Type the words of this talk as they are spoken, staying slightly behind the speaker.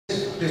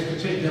this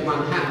particular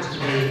one happens to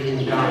be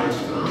in Darwin's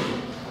farm.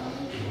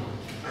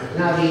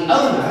 Now the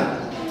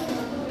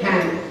owner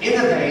can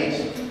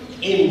innovate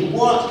in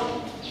what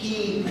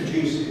he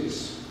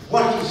produces,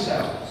 what he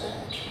sells.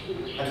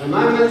 At the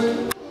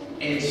moment,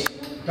 it's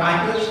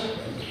diapers,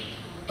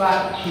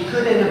 but he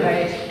could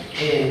innovate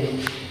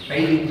in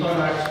baby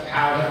products,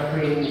 powder,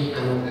 creams,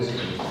 and all this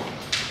kind of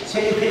stuff. So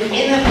you can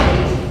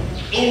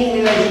innovate in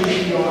relation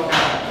to your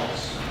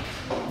outputs,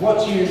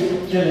 what you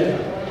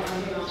deliver.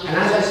 And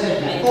as I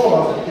said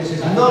before, this is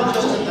not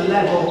just at the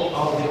level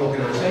of the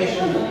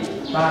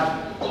organisation,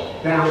 but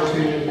down to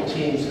the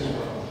teams as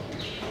well.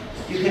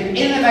 You can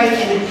innovate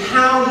in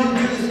how you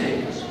do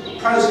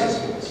things,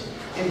 processes.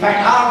 In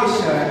fact, our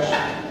research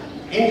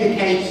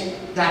indicates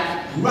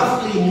that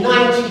roughly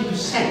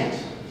 90%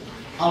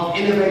 of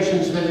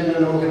innovations within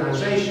an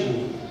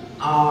organisation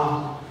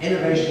are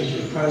innovations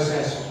in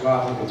process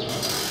rather than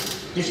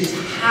product. This is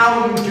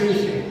how you do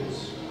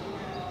things.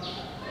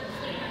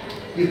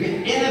 You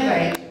can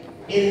innovate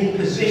in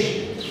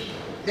position.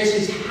 This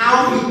is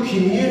how you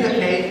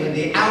communicate with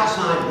the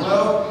outside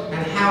world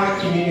and how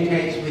it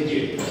communicates with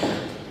you.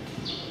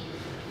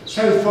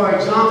 So, for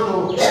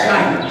example, like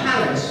the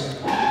Palace,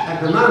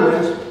 at the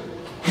moment,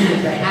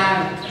 they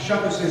have a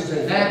shop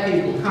assistant, there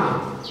people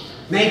come.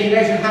 Maybe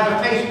they should have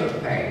a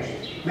Facebook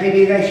page.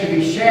 Maybe they should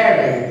be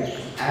sharing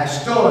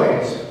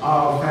stories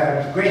of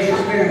great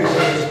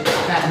experiences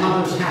that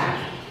mothers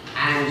have,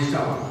 and so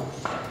on.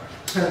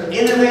 So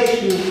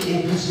innovation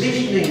in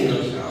positioning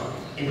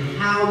yourself, in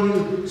how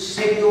you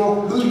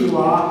signal who you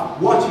are,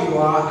 what you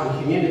are,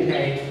 and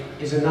communicate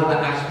is another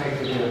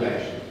aspect of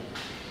innovation.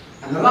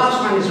 And the last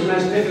one is the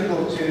most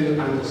difficult to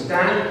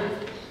understand.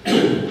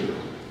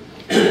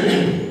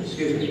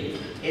 Excuse me.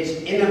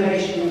 It's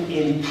innovation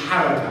in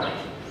paradigm.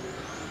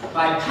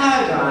 By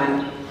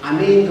paradigm, I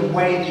mean the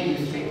way that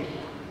you think.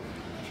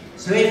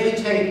 So if we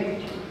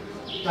take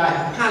the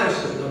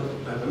Palace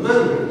at the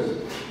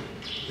moment,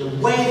 the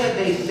way that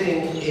they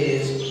think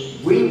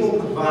is we will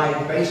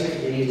provide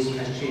basic needs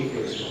as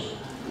cheaply as possible.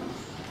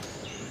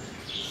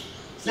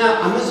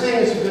 Now, I'm not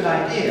saying it's a good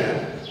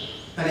idea,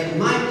 but it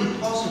might be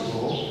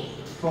possible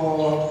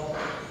for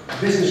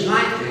a business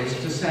like this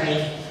to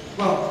say,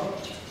 well,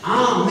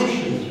 our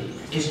mission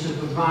is to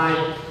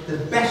provide the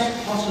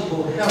best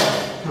possible help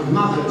for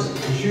mothers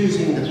in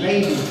choosing the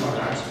baby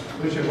products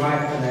which are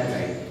right for their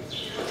baby.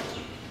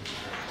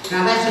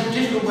 Now that's a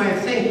different way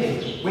of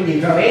thinking. When you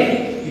go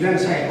in, you don't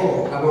say,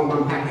 oh, I want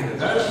one packet of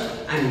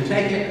those, and you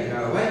take it and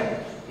go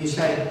away. You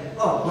say,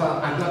 oh, well,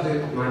 I've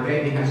got my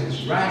baby has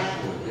this rash,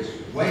 or this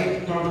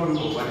weight problem,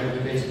 or whatever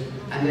it is,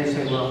 and they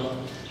say, well,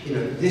 you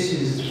know, this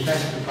is the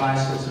best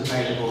advice that's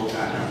available.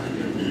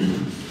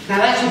 Now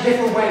that's a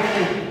different way of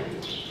thinking.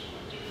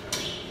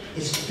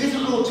 It's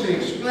difficult to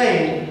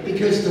explain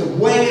because the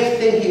way of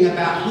thinking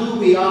about who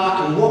we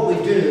are and what we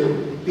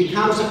do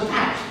becomes a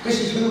fact. This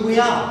is who we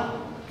are.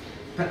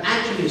 But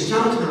actually,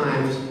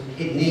 sometimes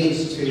it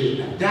needs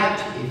to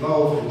adapt,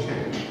 evolve, and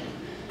change.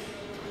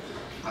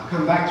 I'll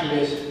come back to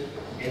this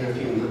in a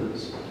few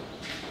moments.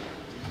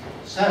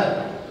 So,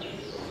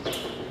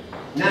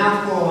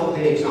 now for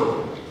the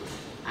example.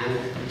 And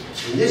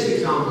in this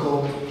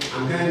example,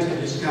 I'm going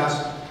to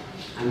discuss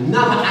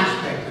another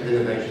aspect of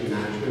innovation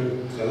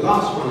management, the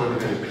last one I'm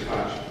going to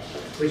touch,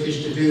 which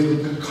is to do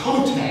with the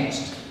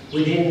context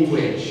within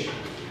which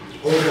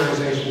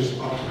organizations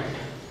operate.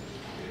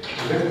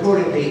 I'm going to call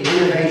it the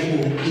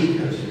innovation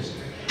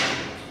ecosystem.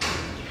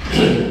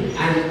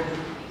 And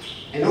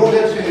in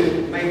order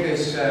to make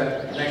this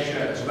lecture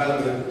as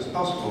relevant as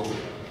possible,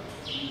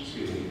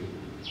 excuse me,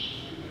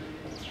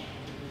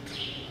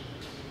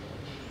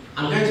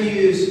 I'm going to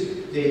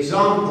use the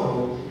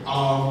example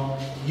of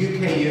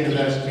UK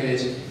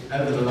universities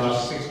over the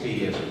last 60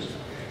 years or so,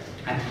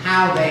 and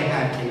how they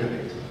have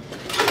innovated.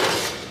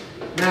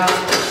 Now,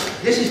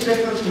 this is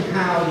different from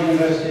how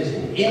universities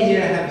in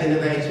India have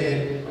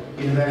innovated,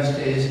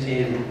 universities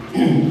in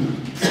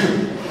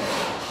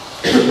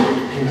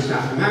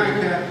South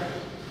America,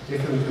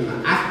 different from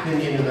the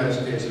African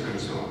universities, and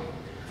so on.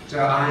 So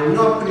I'm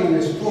not putting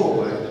this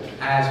forward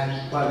as,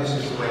 well, this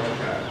is the way to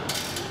go.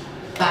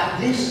 But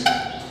this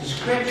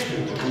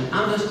description and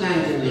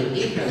understanding the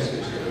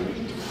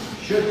ecosystem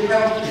should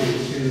help you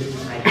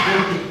to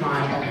identify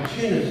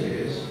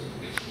opportunities,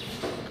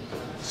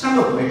 some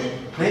of which,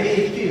 maybe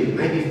a few,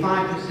 maybe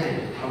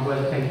 5%, are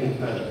worth taking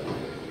further.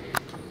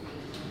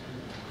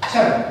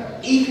 So,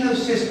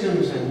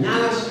 ecosystems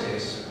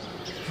analysis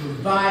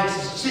provides a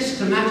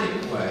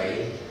systematic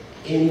way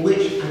in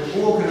which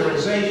an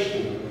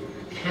organization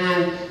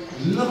can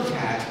look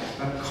at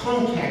the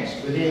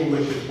context within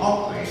which it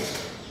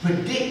operates,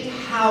 predict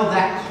how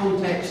that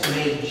context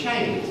may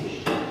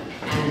change,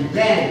 and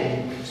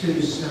then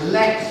to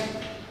select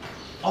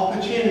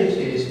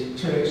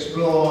opportunities to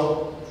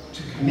explore,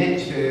 to commit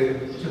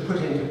to put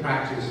into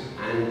practice,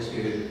 and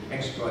to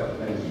exploit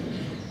the benefits.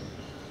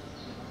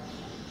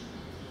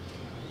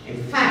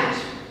 In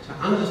fact, to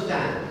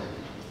understand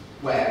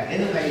where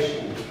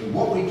innovation in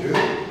what we do,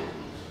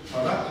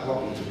 product,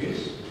 what we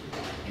produce,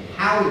 in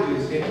how we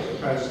do things,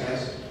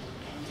 process,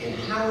 in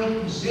how we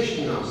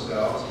position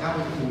ourselves, how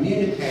we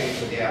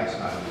communicate with the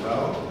outside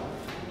world,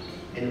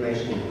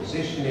 innovation in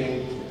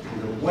positioning,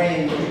 and the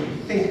way in which we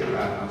think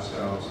about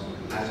ourselves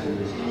as an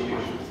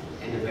institution,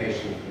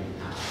 innovation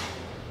in power.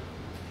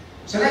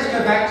 So let's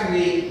go back to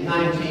the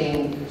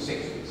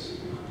 1960s.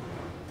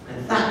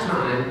 At that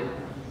time,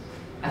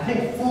 I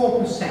think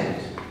 4%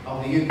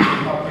 of the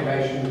UK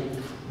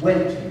population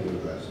went to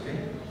university.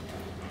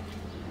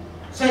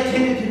 So it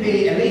tended to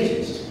be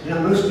elitist. You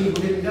know, most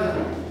people didn't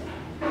go.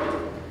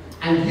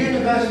 And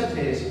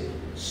universities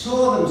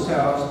saw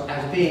themselves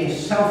as being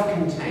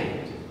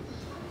self-contained.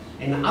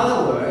 In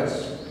other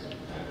words,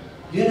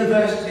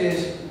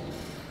 universities,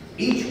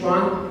 each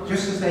one,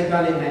 just as they'd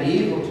done in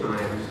medieval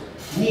times,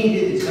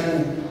 needed its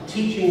own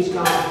teaching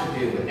staff to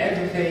deal with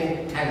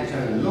everything, had its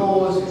own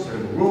laws, its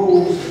own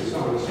rules, and so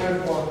on and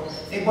so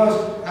forth. It was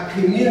a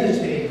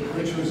community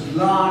which was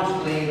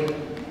largely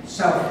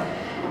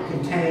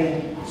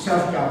self-contained,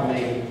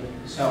 self-governing,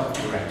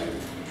 self-directed.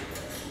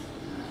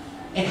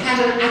 It had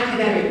an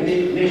academic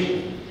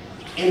mission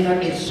in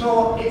that it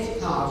saw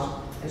its task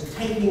as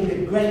taking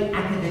the great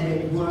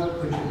academic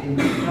work which had been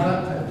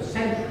developed over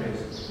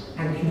centuries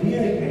and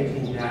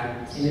communicating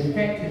that in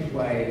effective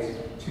ways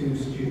to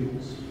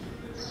students.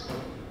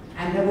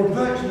 And there were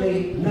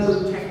virtually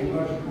no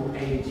technological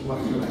aids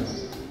whatsoever.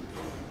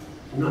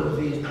 None of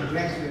these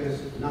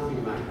projectors,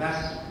 nothing like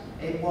that.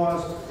 It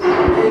was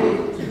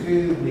really to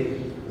do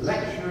with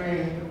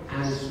lecturing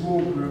and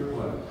small group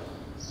work.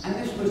 And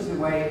this was the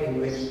way in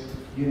which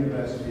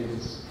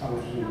universities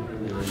functioned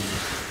in the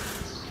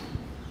 90s.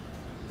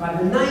 By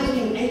the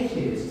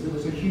 1980s, there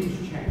was a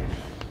huge change.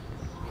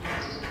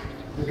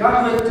 The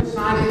government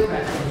decided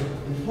that it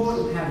was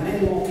important to have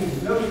many more people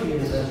go to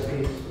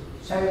universities,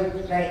 so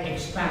they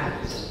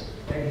expanded.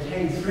 They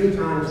became 3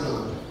 times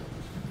larger.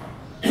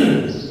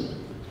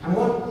 And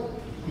what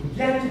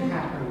began to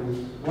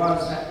happen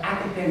was that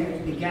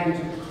academics began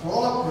to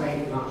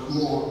cooperate much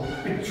more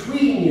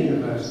between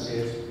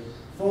universities,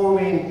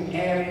 forming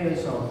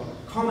areas of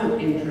common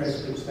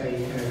interest which they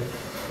could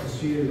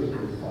pursue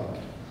and follow.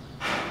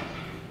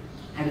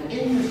 And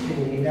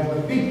interestingly, there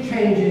were big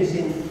changes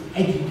in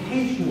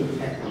educational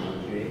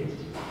technology,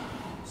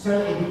 so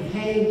it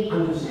became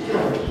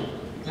understood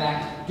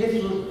that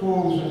different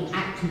forms of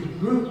active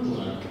group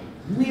work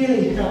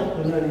really helped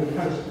the learning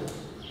process.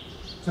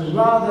 So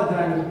rather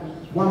than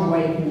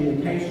one-way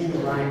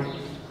communication, like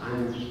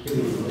I'm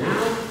doing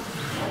now,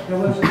 there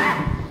was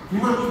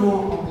much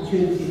more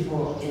opportunity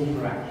for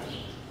interaction.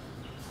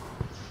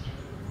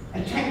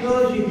 And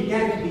technology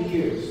began to be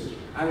used.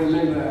 I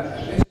remember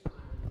at this time,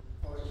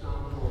 for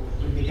example,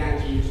 we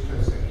began to use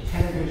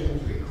television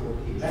to record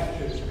key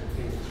lectures and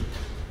things.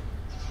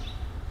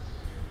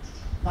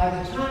 By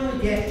the time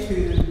we get to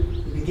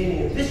the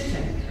beginning of this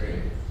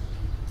century,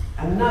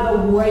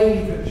 another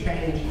wave of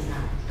change has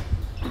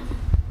happened.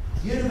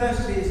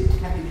 Universities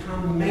have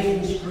become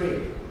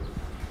mainstream.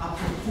 Up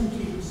to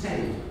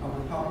 40% of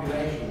the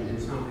population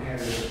in some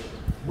areas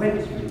went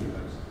to universities.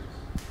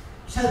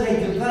 So they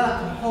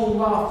developed a whole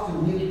raft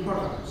of new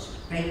products.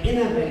 They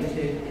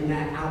innovated in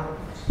their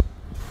outputs.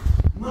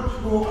 Much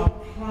more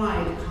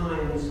applied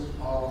kinds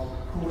of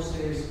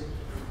courses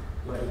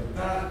were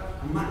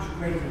developed, a much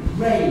greater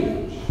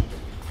range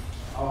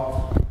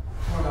of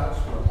products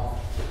were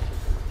offered.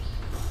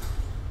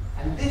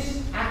 And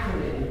this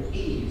acronym,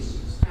 EASE,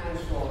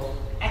 stands for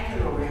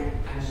Economic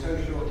and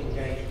Social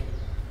Engagement.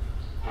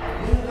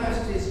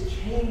 Universities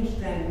changed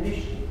their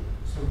mission,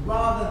 so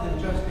rather than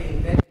just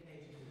being dedicated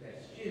to their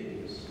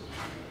students,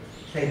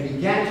 they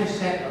began to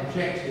set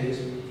objectives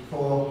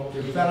for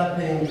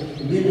developing the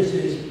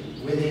communities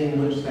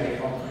within which they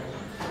operate.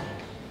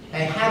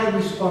 They had a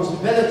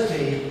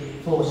responsibility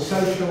for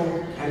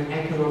social and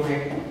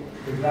economic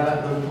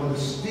development, for the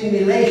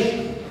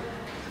stimulation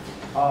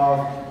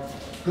of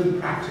good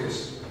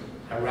practice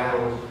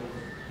around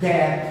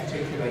their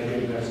particular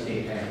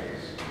university areas.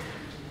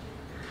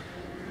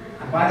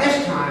 And by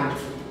this time,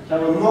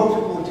 there were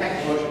multiple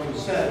technological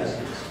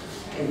services.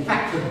 In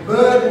fact, the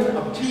burden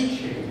of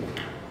teaching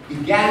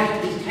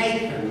began to be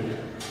taken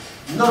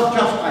not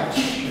just by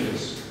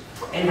teachers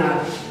in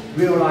a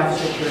real-life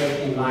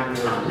situation like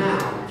we are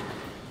now,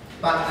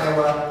 but there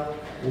were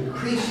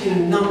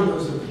increasing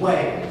numbers of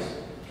ways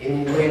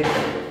in which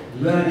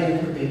learning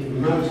could be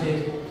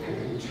promoted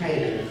and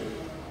contained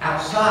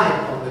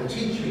outside of the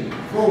teaching,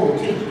 formal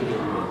teaching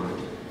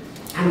environment,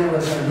 and there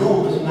was an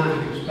enormous amount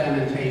of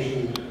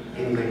experimentation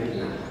in making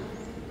that.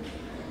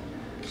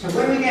 So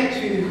when we get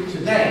to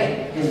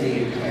today in the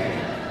UK,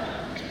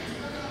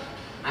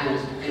 and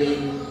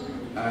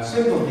the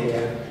symbol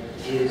here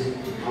is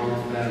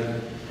of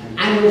an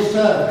annual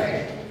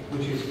survey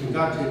which is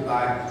conducted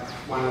by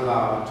one of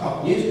our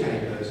top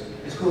newspapers.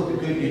 It's called the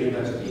Good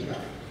University Guide.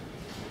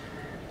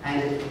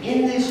 And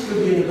in this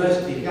Good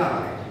University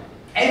Guide,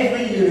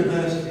 every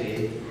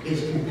university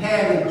is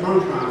compared and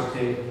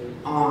contrasted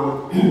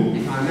on,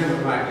 if I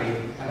remember rightly,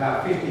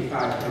 about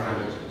 55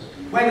 parameters.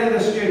 Whether the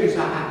students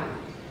are happy,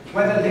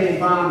 whether the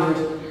environment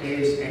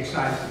is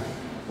exciting,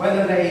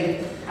 whether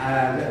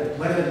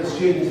the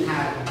students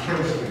have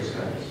counselling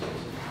service,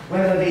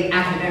 whether the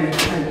academics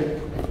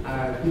spend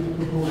a good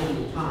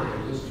proportion of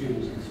time with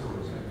students and so on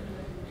and so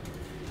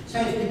forth. So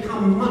it's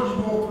become much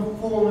more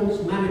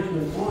performance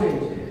management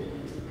oriented,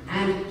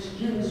 and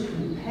students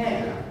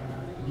compare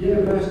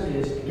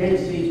universities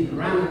against these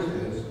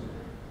parameters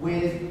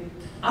with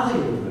other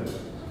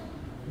universities.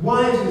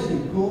 Why is this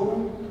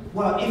important?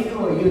 Well, if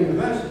you're a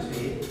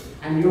university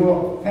and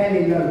you're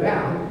fairly low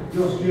down,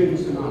 your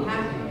students are not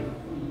happy,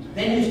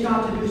 then you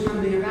start to do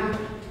something about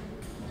it.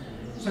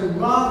 So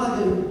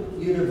rather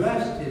than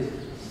universities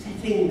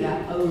setting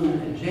their own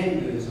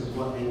agendas of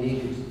what they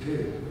needed to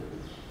do,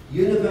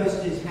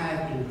 universities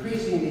have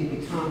increasingly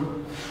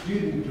become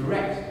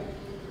student-directed.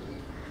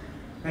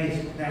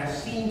 They are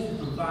seen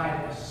to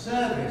provide a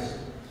service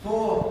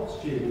for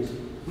students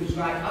which,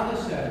 like other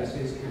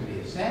services, can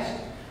be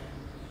assessed,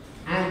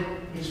 and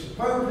is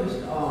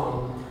focused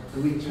on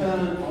the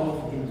return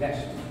of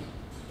investment.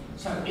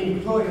 So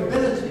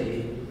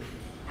employability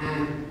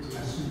and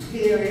a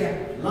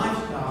superior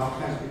lifestyle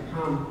has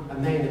become a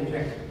main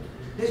objective.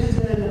 This is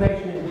an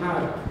innovation in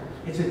paradigm.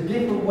 It's a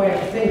different way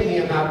of thinking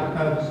about the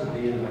purpose of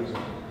the university.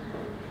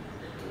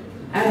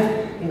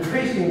 And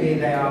increasingly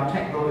they are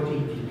technology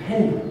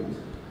dependent.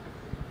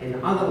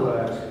 In other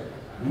words,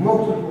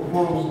 multiple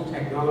forms of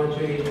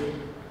technology,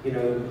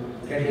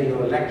 getting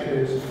your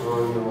lectures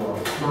on your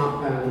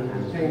smartphone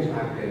and things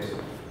like this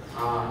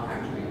are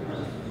actually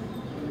present.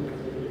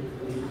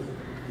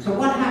 So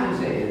what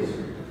happens is,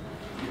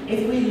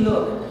 if we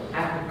look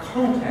at the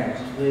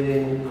context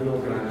within an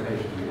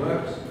organization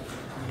works,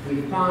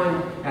 we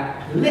find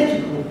that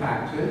political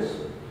factors,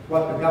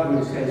 what the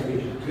government says we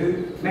should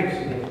do, makes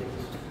a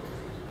difference.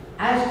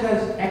 As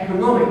does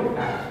economic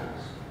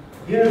factors.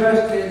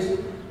 Universities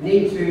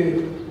need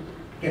to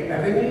get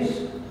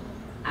revenues,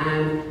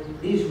 and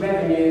these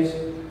revenues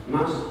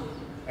must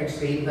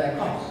exceed their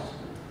costs.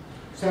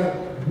 So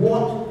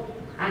what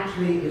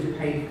actually is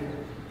paid for?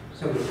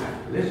 So we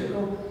have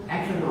political,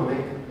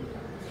 economic,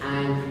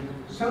 and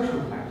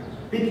social factors.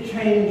 Big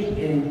change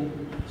in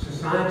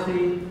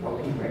society,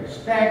 what people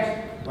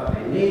expect, what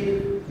they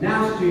need.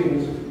 Now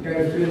students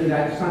go through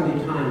that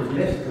Sunday Times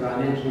list that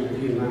I mentioned a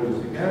few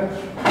moments ago,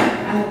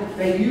 and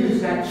they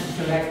use that to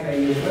select their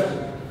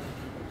university.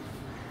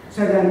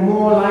 So they're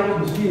more like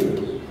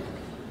consumers.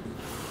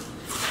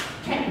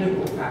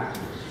 Technical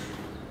factors.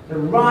 The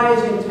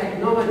rise in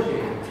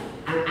technology,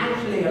 and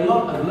actually a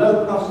lot of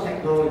low-cost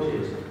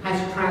technologies,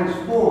 has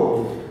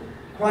transformed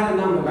quite a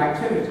number of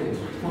activities.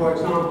 For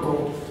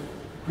example,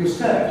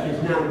 research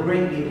is now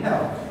greatly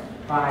helped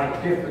by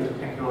different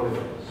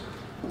technologies.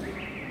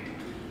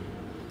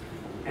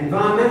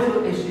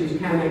 Environmental issues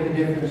can make a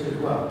difference as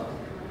well.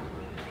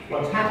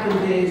 What's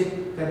happened is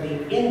that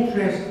the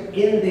interest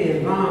in the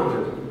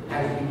environment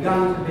has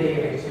begun to be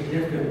a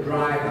significant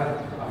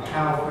driver of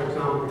how, for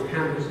example,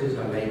 campuses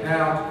are laid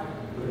out,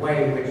 the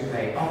way in which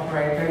they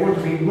operate. They want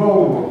to be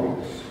role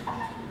models.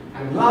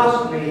 And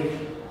lastly,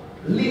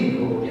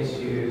 legal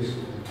issues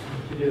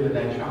to do with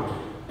their charter.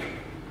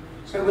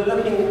 So we're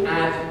looking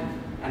at,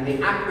 and the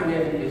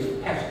acronym is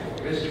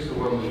PESTEL. This is the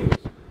one we use.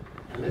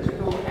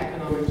 Political,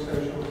 economic,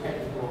 social,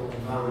 technical,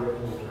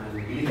 environmental, and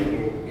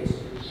legal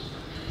issues.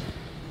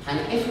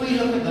 And if we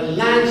look at the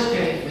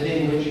landscape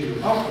within which you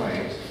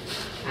operate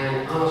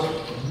and ask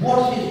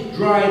what is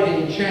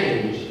driving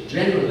change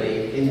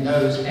generally in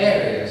those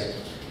areas,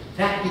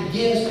 that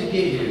begins to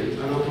give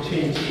you an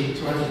opportunity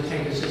to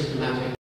undertake a systematic